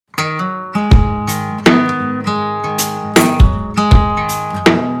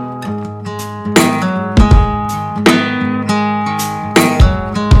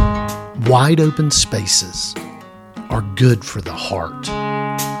wide open spaces are good for the heart.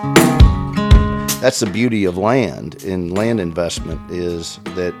 That's the beauty of land in land investment, is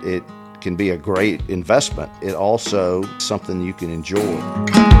that it can be a great investment. It also is something you can enjoy.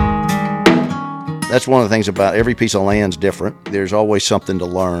 That's one of the things about every piece of land's different. There's always something to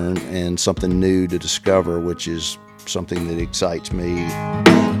learn and something new to discover, which is something that excites me.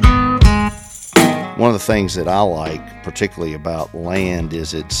 One of the things that I like particularly about land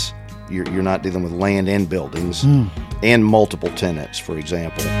is you're not dealing with land and buildings and multiple tenants, for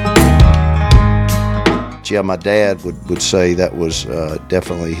example. Yeah, my dad would say that was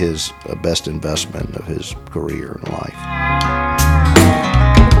definitely his best investment of his career and life.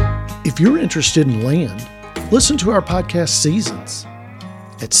 If you're interested in land, listen to our podcast Seasons.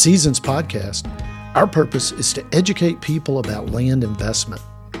 At Seasons Podcast, our purpose is to educate people about land investment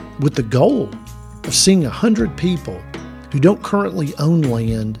with the goal of seeing 100 people who don't currently own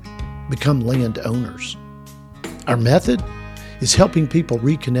land become land owners. Our method is helping people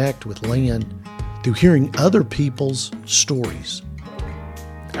reconnect with land through hearing other people's stories.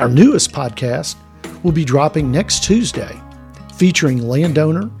 Our newest podcast will be dropping next Tuesday, featuring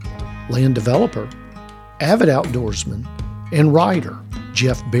landowner, land developer, avid outdoorsman, and writer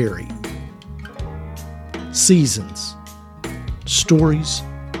Jeff Berry. Seasons. Stories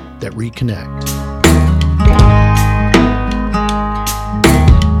that reconnect.